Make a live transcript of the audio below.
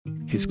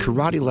his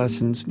karate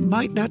lessons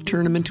might not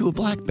turn him into a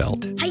black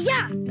belt.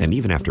 Hi-ya! And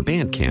even after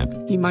band camp,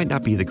 he might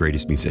not be the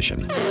greatest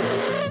musician.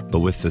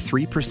 But with the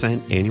 3%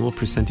 annual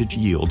percentage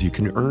yield you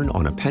can earn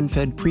on a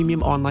PenFed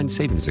premium online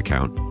savings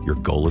account, your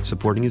goal of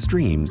supporting his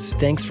dreams...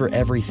 Thanks for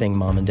everything,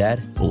 Mom and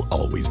Dad. ...will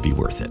always be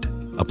worth it.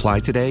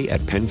 Apply today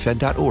at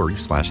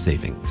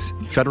PenFed.org/savings.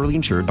 Federally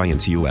insured by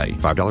NCUA.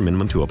 $5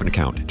 minimum to open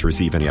account. To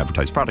receive any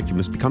advertised product, you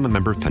must become a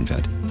member of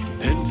PenFed.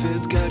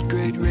 PenFed's got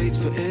great rates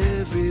for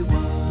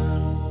everyone.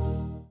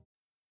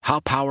 How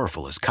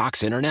powerful is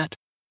Cox Internet?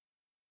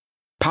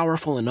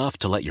 Powerful enough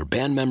to let your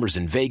band members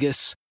in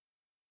Vegas,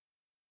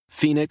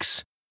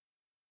 Phoenix,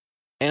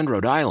 and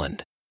Rhode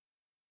Island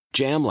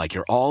jam like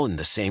you're all in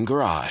the same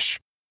garage.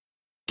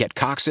 Get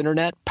Cox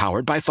Internet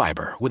powered by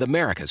fiber with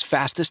America's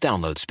fastest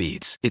download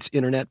speeds. It's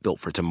internet built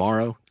for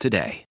tomorrow,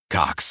 today.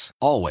 Cox,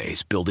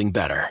 always building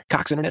better.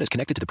 Cox Internet is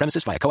connected to the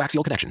premises via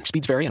coaxial connection.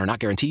 Speeds vary and are not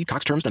guaranteed.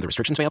 Cox terms and other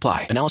restrictions may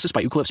apply. Analysis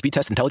by Ookla Speed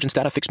Test Intelligence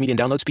Data. Fixed median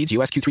download speeds.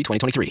 US Q3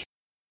 2023.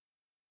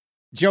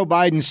 Joe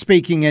Biden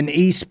speaking in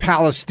East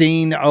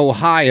Palestine,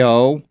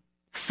 Ohio.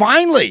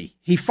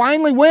 He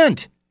finally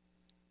went.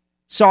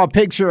 Saw a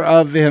picture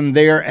of him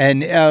there,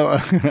 and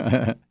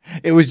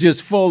it was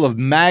just full of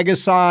MAGA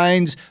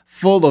signs,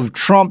 full of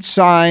Trump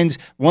signs.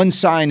 One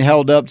sign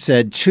held up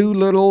said, "Too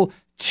little,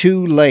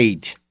 too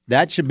late."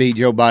 That should be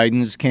Joe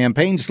Biden's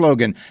campaign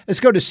slogan. Let's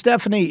go to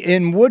Stephanie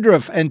in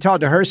Woodruff and talk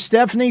to her.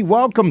 Stephanie,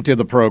 welcome to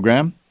the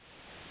program.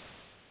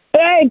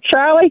 Hey,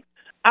 Charlie.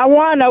 I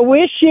want to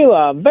wish you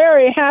a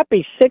very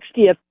happy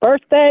 60th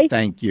birthday.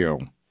 Thank you.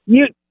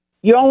 You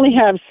only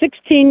have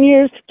 16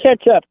 years to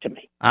catch up to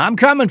me. I'm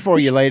coming for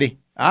you, lady.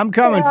 I'm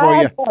coming for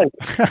you.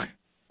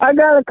 I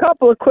got a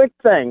couple of quick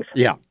things.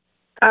 Yeah.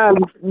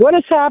 What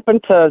has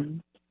happened to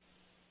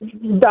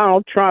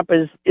Donald Trump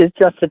is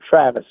just a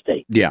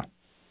travesty. Yeah.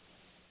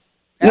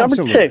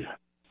 Absolutely. Number two,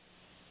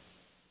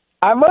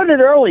 I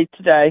voted early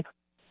today.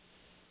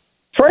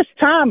 First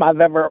time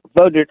I've ever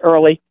voted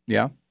early.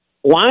 Yeah.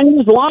 Line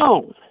was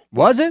long.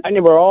 Was it? And they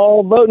were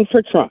all voting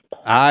for Trump.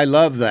 I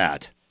love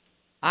that.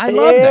 I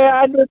love that.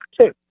 Yeah, I do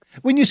too.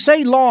 When you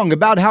say long,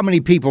 about how many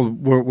people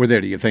were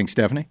there, do you think,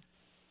 Stephanie?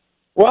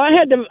 Well,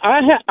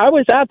 I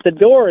was out the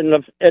door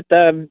at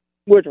the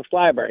Woodruff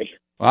Library.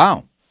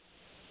 Wow.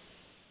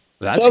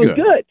 That's so good.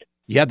 Good.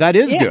 Yeah, that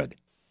is good.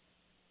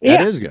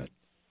 That is good.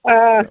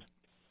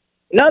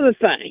 Another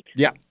thing.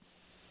 Yeah.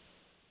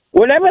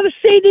 Whatever the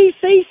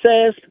CDC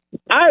says,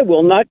 I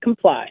will not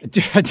comply.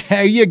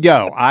 There you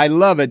go. I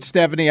love it,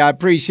 Stephanie. I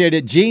appreciate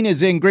it. Gene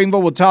is in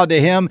Greenville. We'll talk to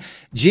him.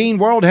 Gene,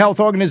 World Health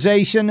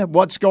Organization,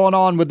 what's going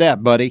on with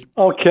that, buddy?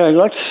 Okay,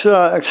 let's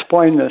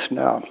explain this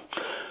now.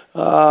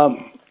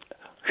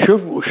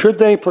 Should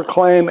they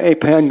proclaim a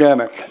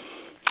pandemic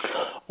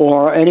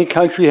or any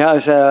country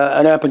has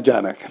an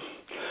epidemic?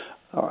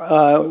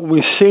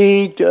 We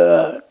cede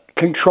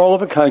control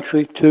of a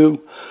country to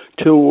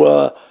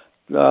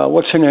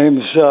what's her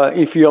name's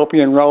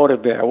Ethiopian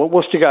relative there?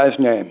 What's the guy's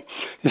name?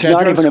 He's Tedros?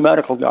 not even a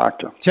medical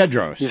doctor.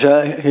 Tedros. He's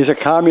a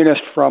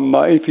communist from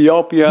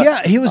Ethiopia.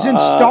 Yeah, he was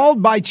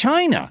installed by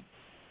China.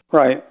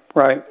 Right.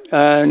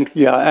 And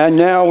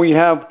now we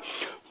have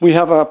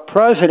a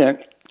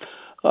president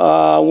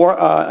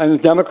and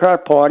the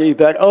Democrat Party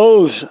that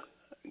owes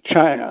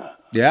China.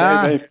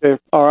 Yeah. They've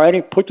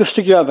already put this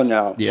together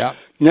now. Yeah.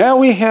 Now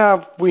we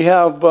have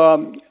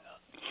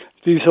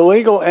these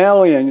illegal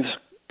aliens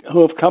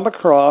who have come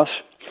across,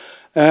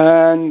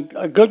 and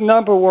a good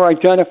number were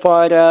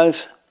identified as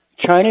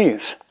Chinese,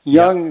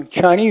 young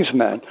Chinese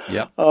men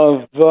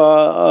of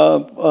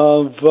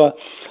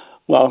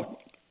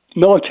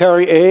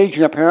military age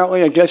and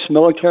apparently, I guess,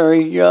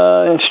 military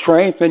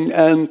strength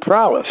and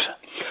prowess.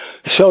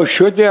 So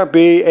should there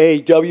be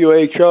a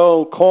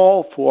WHO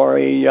call for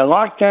a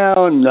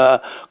lockdown,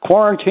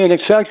 quarantine,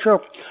 etc.,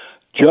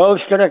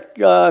 Joe's going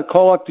to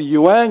call up the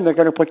UN. They're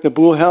going to put the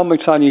blue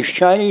helmets on these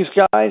Chinese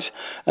guys,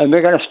 and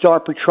they're going to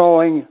start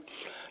patrolling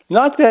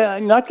not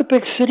the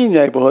big city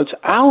neighborhoods,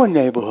 our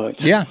neighborhoods.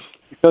 Yeah.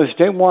 Because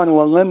they want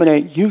to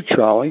eliminate you,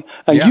 Charlie.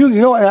 And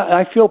you know,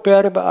 I feel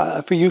bad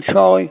for you,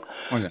 Charlie.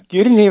 What's that?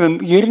 You didn't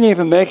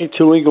even make it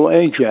to legal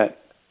age yet.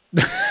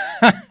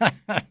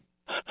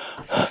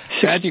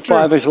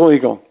 65 is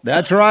legal.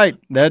 That's right.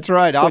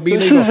 I'll be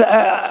legal.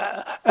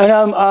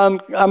 And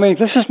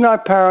this is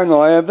not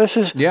paranoia. This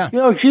is,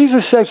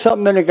 Jesus said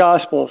something in the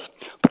Gospels,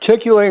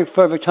 particularly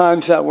for the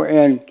times that we're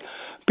in.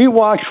 Be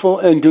watchful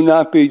and do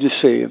not be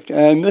deceived.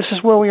 And this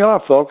is where we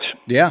are, folks.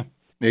 Yeah,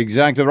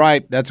 exactly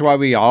right. That's why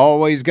we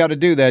always got to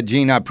do that,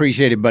 Gene. I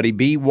appreciate it, buddy.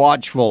 Be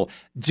watchful.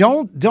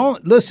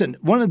 Don't listen.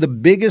 One of the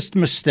biggest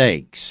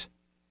mistakes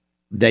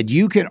that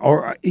you could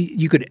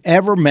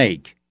ever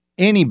make,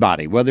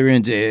 anybody, whether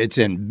it's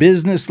in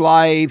business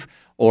life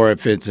or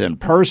if it's in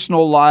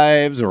personal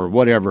lives or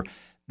whatever,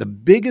 the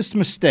biggest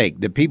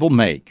mistake that people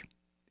make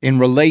in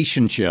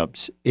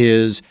relationships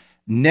is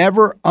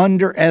never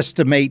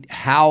underestimate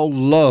how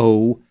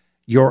low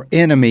your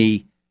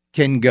enemy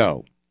can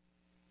go.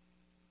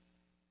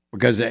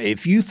 Because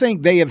if you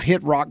think they have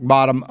hit rock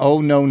bottom, oh,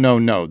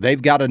 no.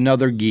 They've got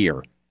another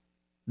gear.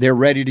 they're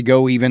ready to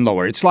go even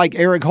lower. It's like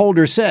Eric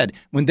Holder said,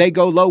 when they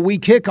go low, we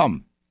kick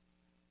them.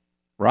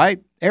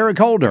 Right? Eric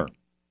Holder,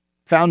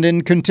 found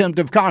in contempt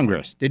of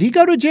Congress. Did he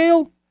go to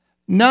jail?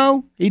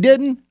 No, he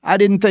didn't. I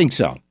didn't think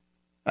so.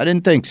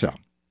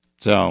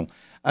 So,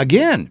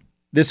 again,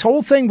 this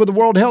whole thing with the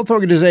World Health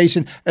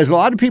Organization, there's a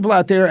lot of people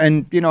out there,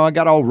 and, I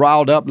got all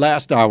riled up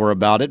last hour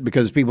about it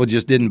because people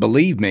just didn't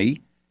believe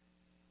me.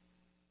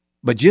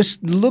 But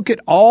just look at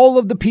all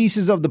of the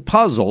pieces of the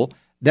puzzle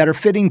that are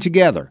fitting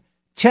together.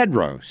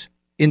 Tedros,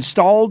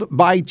 installed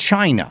by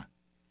China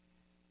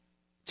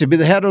to be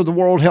the head of the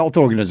World Health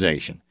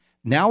Organization.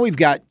 Now we've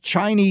got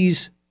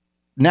Chinese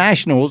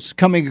nationals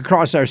coming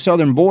across our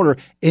southern border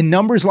in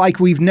numbers like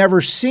we've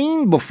never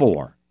seen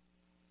before.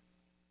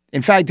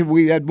 In fact,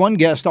 we had one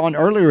guest on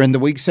earlier in the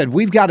week said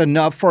we've got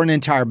enough for an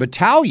entire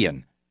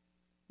battalion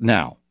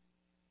now.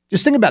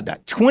 Just think about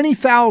that.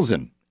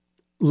 20,000,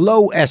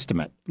 low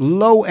estimate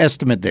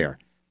there.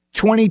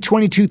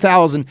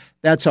 22,000,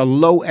 that's a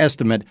low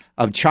estimate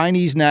of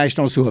Chinese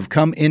nationals who have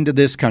come into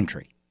this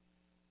country.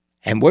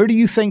 And where do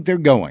you think they're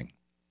going?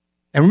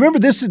 And remember,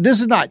 this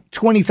is not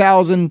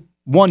 20,000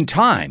 one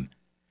time.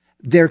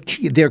 They're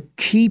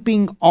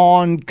keeping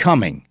on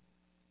coming.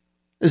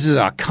 This is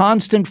a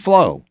constant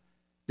flow.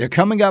 They're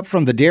coming up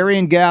from the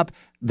Darien Gap.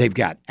 They've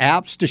got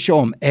apps to show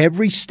them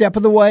every step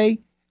of the way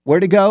where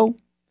to go,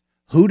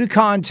 who to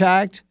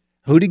contact,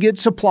 who to get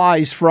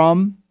supplies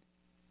from,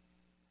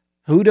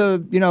 who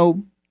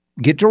to,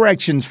 get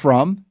directions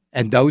from,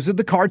 and those are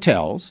the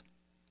cartels.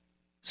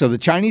 So the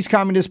Chinese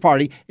Communist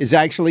Party is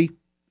actually,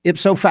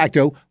 ipso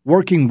facto,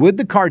 working with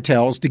the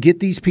cartels to get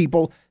these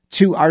people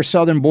to our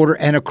southern border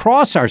and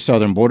across our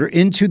southern border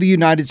into the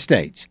United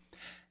States.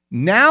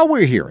 Now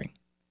we're hearing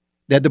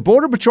that the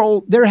Border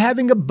Patrol, they're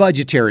having a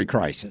budgetary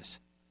crisis.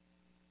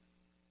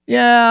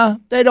 Yeah,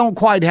 they don't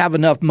quite have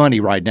enough money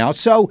right now.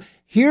 So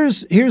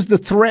here's the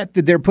threat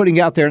that they're putting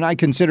out there, and I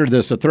consider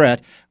this a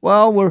threat.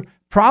 Well, we're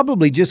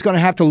probably just going to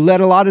have to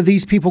let a lot of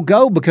these people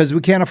go because we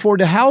can't afford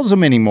to house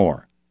them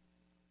anymore.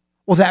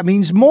 Well, that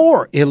means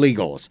more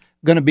illegals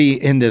going to be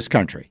in this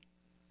country.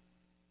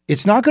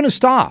 It's not going to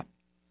stop.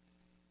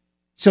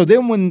 So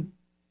then when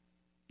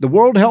the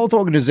World Health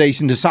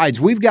Organization decides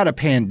we've got a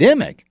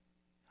pandemic,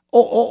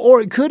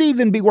 or it could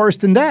even be worse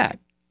than that.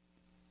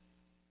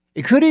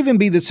 It could even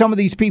be that some of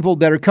these people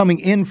that are coming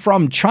in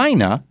from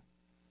China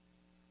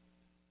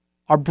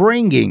are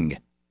bringing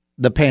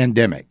the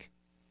pandemic.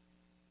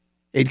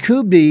 It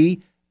could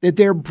be that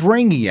they're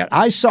bringing it.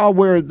 I saw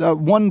where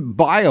one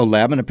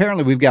biolab, and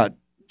apparently we've got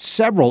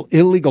several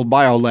illegal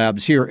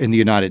biolabs here in the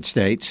United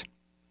States.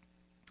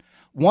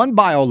 One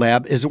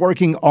biolab is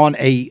working on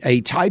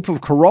a type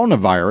of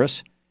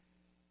coronavirus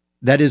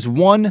that is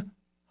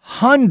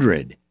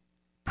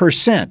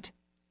 100%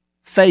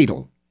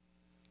 fatal.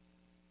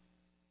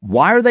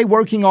 Why are they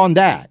working on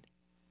that?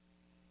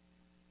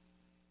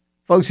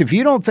 Folks, if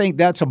you don't think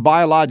that's a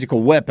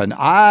biological weapon,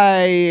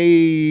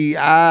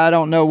 I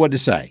don't know what to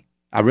say.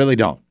 I really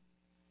don't.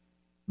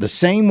 The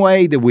same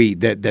way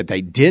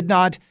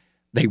that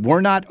they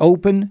were not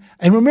open.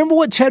 And remember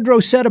what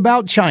Tedros said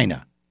about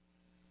China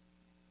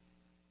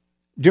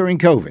during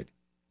COVID,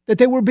 that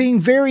they were being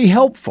very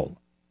helpful.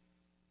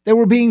 They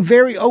were being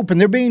very open.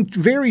 They're being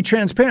very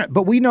transparent.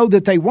 But we know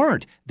that they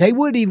weren't. They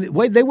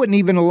wouldn't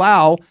even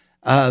allow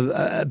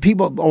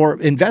people or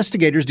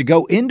investigators to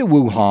go into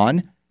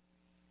Wuhan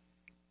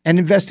and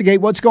investigate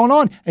what's going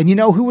on. And you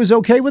know who was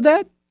okay with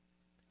that?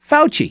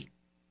 Fauci,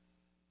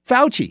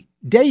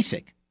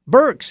 Dasick,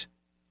 Birx.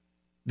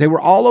 They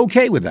were all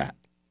okay with that.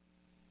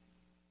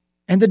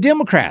 And the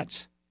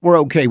Democrats were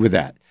okay with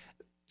that.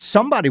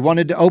 Somebody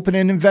wanted to open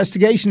an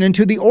investigation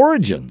into the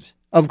origins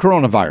of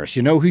coronavirus.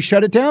 You know who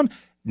shut it down?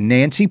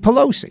 Nancy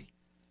Pelosi.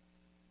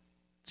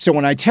 So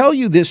when I tell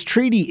you this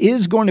treaty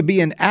is going to be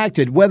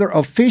enacted, whether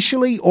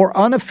officially or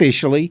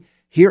unofficially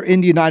here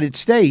in the United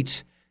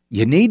States,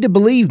 you need to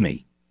believe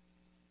me,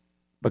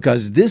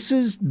 because this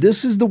is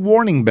the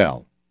warning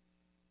bell.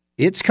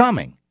 It's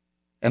coming.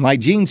 And like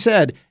Gene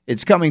said,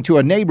 it's coming to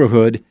a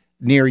neighborhood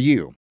near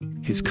you.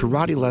 His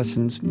karate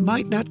lessons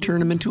might not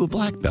turn him into a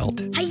black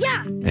belt.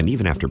 Hi-ya! And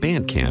even after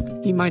band camp,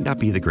 he might not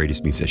be the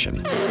greatest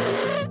musician.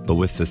 But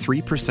with the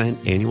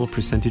 3% annual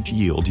percentage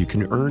yield you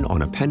can earn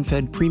on a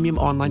PenFed premium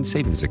online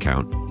savings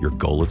account, your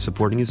goal of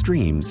supporting his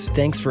dreams...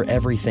 Thanks for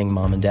everything,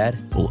 Mom and Dad.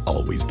 ...will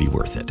always be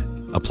worth it.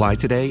 Apply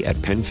today at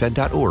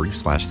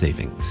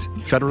PenFed.org/savings.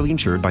 Federally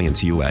insured by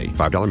NCUA.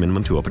 $5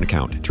 minimum to open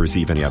account. To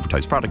receive any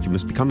advertised product, you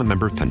must become a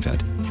member of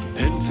PenFed.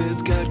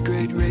 PenFed's got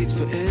great rates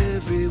for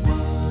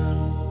everyone.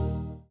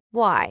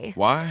 Why?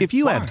 Why? If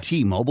you have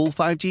T-Mobile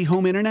 5G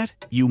home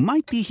internet, you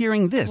might be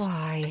hearing this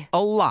Why?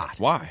 a lot.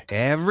 Why?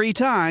 Every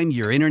time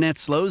your internet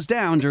slows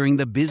down during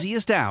the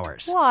busiest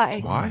hours. Why?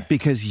 Why?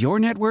 Because your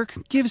network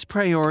gives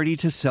priority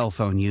to cell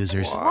phone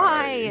users.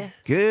 Why?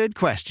 Good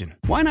question.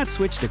 Why not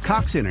switch to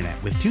Cox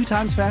Internet with 2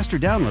 times faster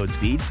download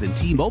speeds than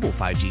T-Mobile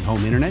 5G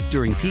home internet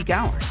during peak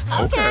hours?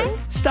 Okay.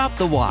 Stop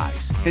the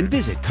whys and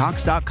visit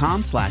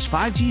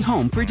cox.com/5G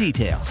home for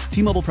details.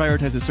 T-Mobile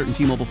prioritizes certain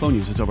T-Mobile phone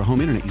users over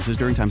home internet users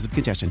during times of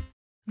congestion.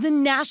 The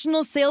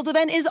national sales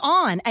event is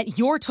on at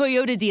your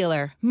Toyota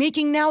dealer,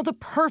 making now the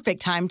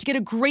perfect time to get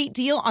a great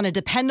deal on a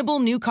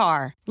dependable new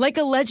car. Like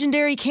a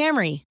legendary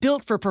Camry,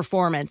 built for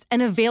performance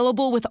and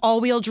available with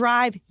all-wheel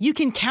drive, you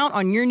can count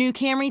on your new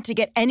Camry to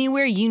get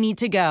anywhere you need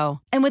to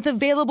go. And with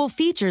available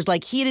features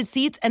like heated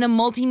seats and a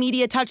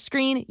multimedia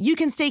touchscreen, you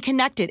can stay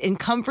connected in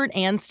comfort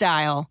and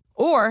style.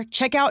 Or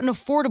check out an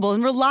affordable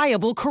and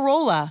reliable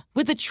Corolla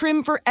with a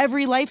trim for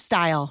every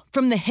lifestyle,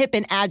 from the hip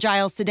and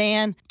agile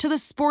sedan to the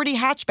sporty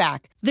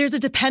hatchback. There's a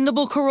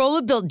dependable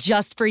Corolla built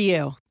just for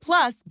you.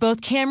 Plus,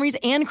 both Camrys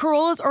and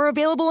Corollas are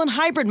available in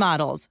hybrid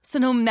models, so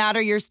no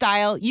matter your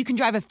style, you can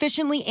drive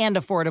efficiently and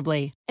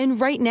affordably.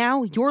 And right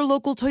now, your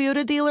local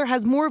Toyota dealer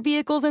has more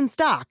vehicles in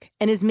stock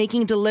and is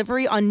making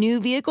delivery on new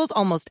vehicles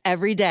almost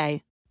every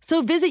day.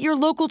 So visit your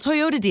local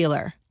Toyota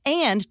dealer.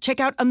 And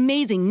check out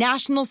amazing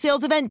national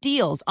sales event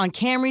deals on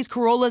Camrys,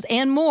 Corollas,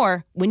 and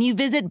more when you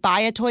visit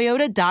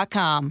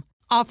buyatoyota.com.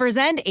 Offers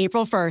end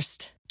April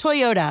 1st.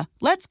 Toyota,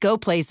 let's go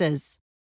places.